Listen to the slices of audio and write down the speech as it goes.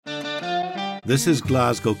This is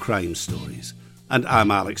Glasgow Crime Stories, and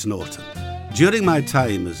I'm Alex Norton. During my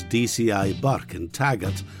time as DCI Burke in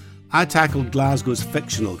Taggart, I tackled Glasgow's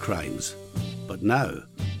fictional crimes. But now,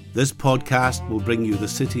 this podcast will bring you the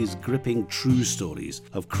city's gripping true stories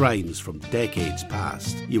of crimes from decades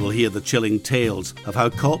past. You will hear the chilling tales of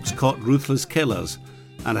how cops caught ruthless killers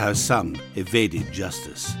and how some evaded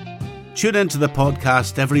justice. Tune into the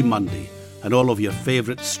podcast every Monday on all of your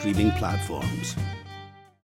favourite streaming platforms.